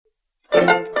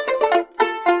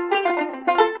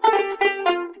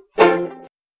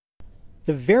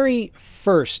The very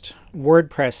first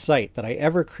WordPress site that I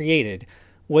ever created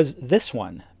was this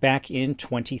one back in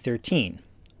 2013,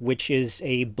 which is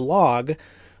a blog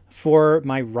for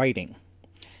my writing.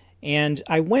 And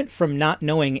I went from not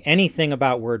knowing anything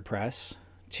about WordPress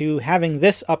to having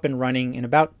this up and running in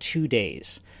about 2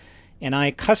 days. And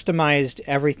I customized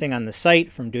everything on the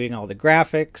site, from doing all the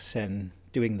graphics and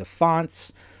doing the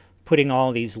fonts, putting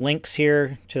all these links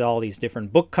here to all these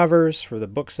different book covers for the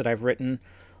books that I've written,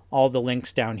 all the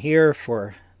links down here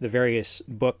for the various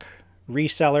book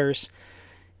resellers.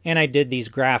 And I did these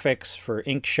graphics for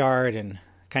Inkshard and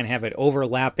kind of have it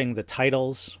overlapping the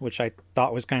titles, which I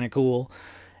thought was kind of cool.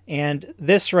 And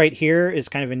this right here is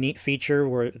kind of a neat feature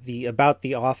where the about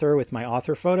the author with my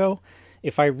author photo,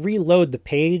 if I reload the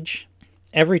page,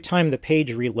 every time the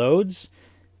page reloads,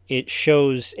 it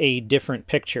shows a different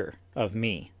picture of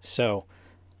me. So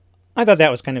I thought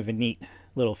that was kind of a neat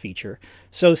little feature.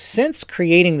 So since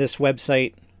creating this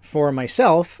website for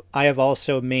myself, I have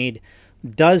also made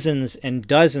dozens and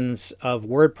dozens of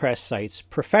WordPress sites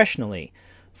professionally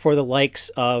for the likes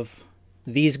of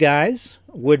these guys,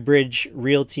 Woodbridge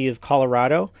Realty of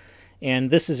Colorado. And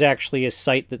this is actually a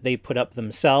site that they put up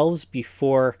themselves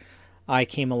before I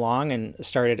came along and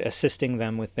started assisting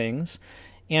them with things.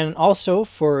 And also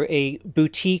for a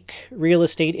boutique real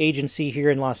estate agency here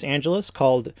in Los Angeles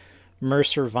called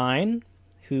Mercer Vine,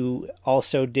 who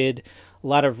also did a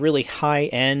lot of really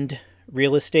high-end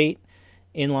real estate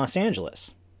in Los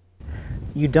Angeles.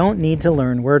 You don't need to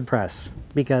learn WordPress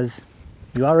because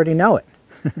you already know it.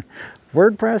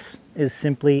 WordPress is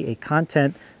simply a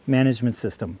content management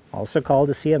system, also called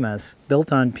a CMS,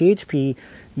 built on PHP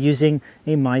using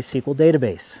a MySQL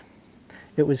database.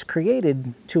 It was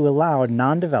created to allow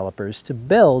non-developers to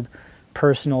build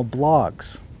personal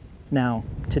blogs. Now,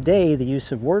 today the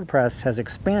use of WordPress has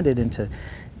expanded into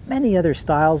many other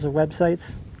styles of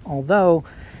websites, although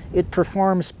it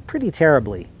performs pretty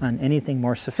terribly on anything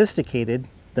more sophisticated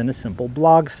than a simple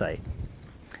blog site.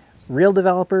 Real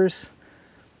developers,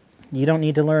 you don't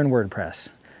need to learn WordPress,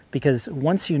 because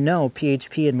once you know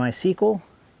PHP and MySQL,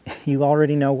 you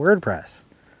already know WordPress.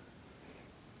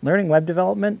 Learning web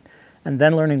development and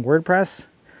then learning WordPress,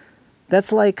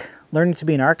 that's like learning to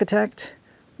be an architect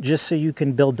just so you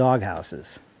can build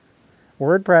doghouses.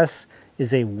 WordPress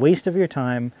is a waste of your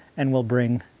time and will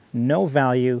bring no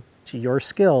value to your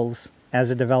skills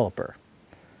as a developer.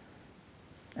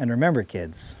 And remember,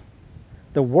 kids,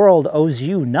 the world owes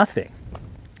you nothing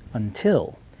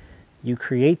until you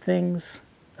create things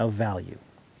of value.